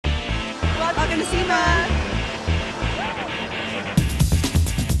Welcome to SEMA.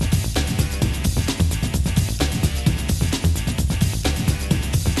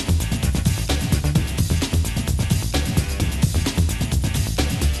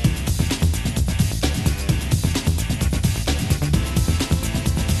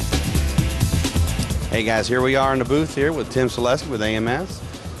 Hey guys, here we are in the booth here with Tim Selesky with AMS.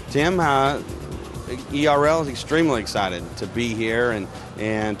 Tim, ERL is extremely excited to be here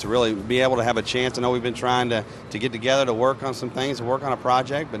and to really be able to have a chance. I know we've been trying to get together to work on some things, to work on a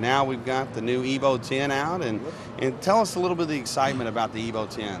project, but now we've got the new Evo 10 out. And tell us a little bit of the excitement about the Evo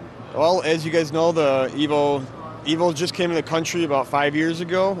 10. Well, as you guys know, the Evo just came in the country about 5 years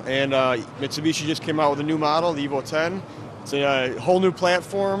ago, and Mitsubishi just came out with a new model, the Evo 10. It's a whole new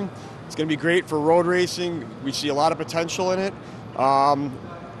platform. It's going to be great for road racing. We see a lot of potential in it.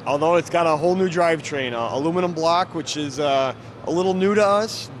 Although it's got a whole new drivetrain, aluminum block, which is a little new to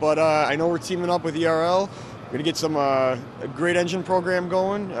us, but I know we're teaming up with ERL. We're going to get some a great engine program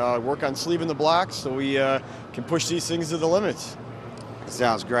going, work on sleeving the blocks so we can push these things to the limits.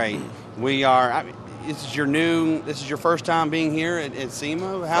 Sounds great. This is your first time being here at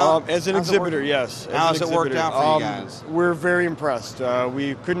SEMA? As an exhibitor, yes. How has it worked out for you guys? We're very impressed.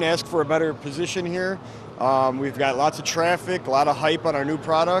 We couldn't ask for a better position here. We've got lots of traffic, a lot of hype on our new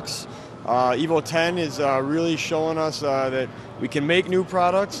products. Evo 10 is really showing us that we can make new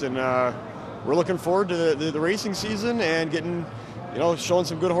products, and we're looking forward to the racing season and getting, showing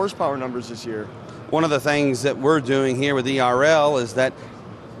some good horsepower numbers this year. One of the things that we're doing here with ERL is that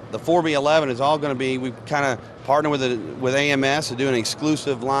the 4B11 is all going to be, we've kind of partnered with AMS to do an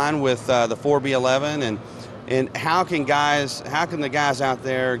exclusive line with the 4B11, and how can the guys out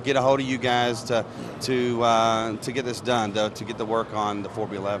there get a hold of you guys to get this done, to get the work on the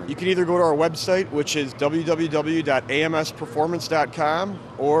 4B11? You can either go to our website, which is www.amsperformance.com,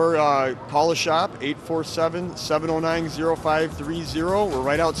 or call the shop, 847-709-0530. We're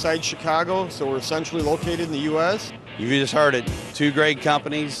right outside Chicago, so we're centrally located in the U.S. You just heard it. Two great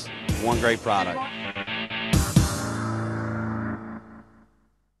companies, one great product.